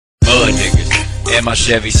In my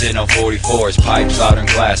Chevy sitting on 44s, pipes out in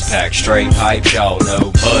glass pack, straight pipes, y'all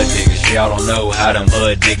know. Mud diggers, y'all don't know how the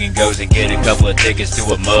mud digging goes, and get a couple of tickets to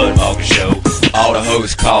a mud hogging show. All the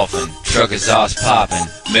hoes coughing, truck exhaust popping,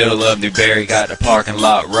 middle of Newberry got the parking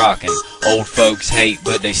lot rocking. Old folks hate,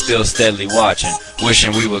 but they still steadily watching,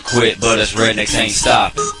 wishing we would quit, but us rednecks ain't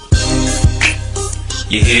stopping.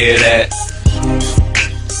 You hear that?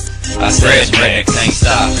 I said us rednecks ain't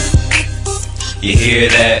stopping. You hear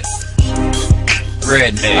that?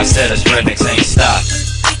 Redneck. I said us rednecks ain't stopping.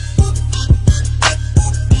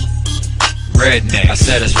 Redneck. I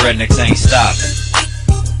said us rednecks ain't stopping.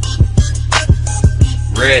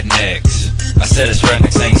 Rednecks. I said us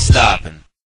rednecks ain't stopping.